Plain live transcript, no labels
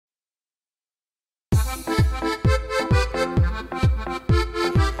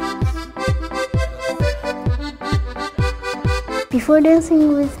Before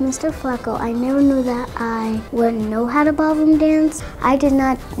dancing with Mr. Flaco, I never knew that I wouldn't know how to ballroom dance. I did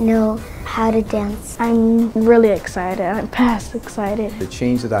not know how to dance. I'm really excited. I'm past excited. The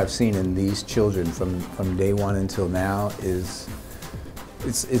change that I've seen in these children from day one until now is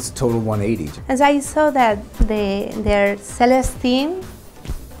it's total 180. As I saw that their self-esteem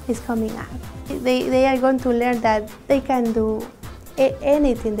is coming up. They are going to learn that they can do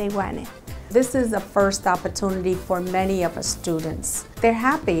anything they wanted. This is a first opportunity for many of us students. They're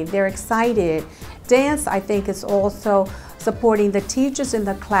happy, they're excited. Dance, I think, is also supporting the teachers in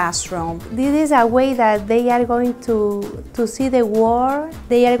the classroom. This is a way that they are going to see the world.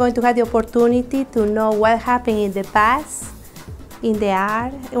 They are going to have the opportunity to know what happened in the past, in the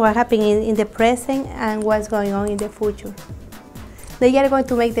art, what happened in the present, and what's going on in the future. They are going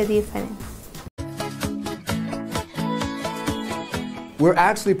to make the difference. We're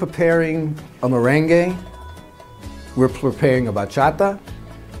actually preparing a merengue. We're preparing a bachata.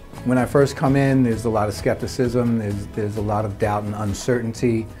 When I first come in, there's a lot of skepticism. There's a lot of doubt and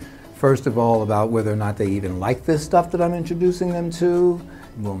uncertainty. First of all, about whether or not they even like this stuff that I'm introducing them to.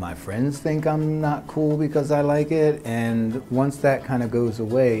 Will my friends think I'm not cool because I like it? And once that kind of goes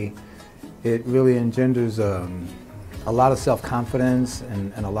away, it really engenders a lot of self-confidence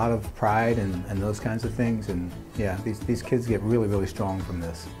and a lot of pride and those kinds of things. And yeah, these kids get really, really strong from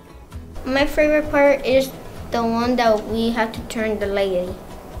this. My favorite part is the one that we have to turn the lady.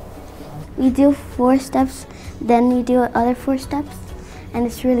 We do 4 steps, then we do other 4 steps, and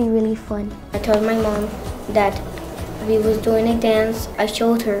it's really, really fun. I told my mom that we was doing a dance. I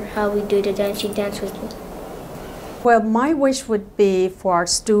showed her how we do the dance. She danced with me. Well, my wish would be for our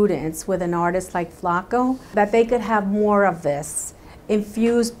students with an artist like Flaco that they could have more of this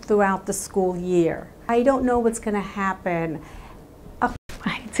infused throughout the school year. I don't know what's going to happen. Oh, I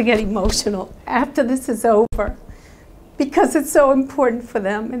hate to get emotional after this is over because it's so important for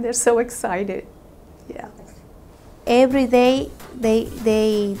them and they're so excited. Yeah. Every day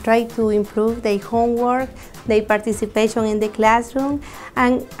they try to improve their homework, their participation in the classroom,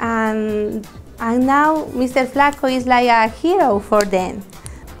 and now Mr. Flaco is like a hero for them.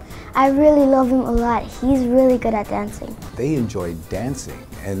 I really love him a lot. He's really good at dancing. They enjoy dancing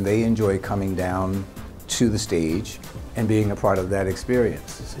and they enjoy coming down to the stage and being a part of that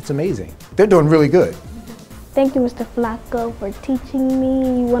experience. It's amazing. They're doing really good. Thank you, Mr. Flaco, for teaching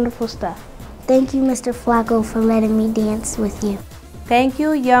me wonderful stuff. Thank you, Mr. Flaco, for letting me dance with you. Thank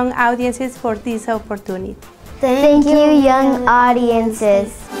you, young audiences, for this opportunity. Thank you, young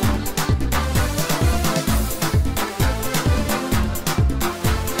audiences.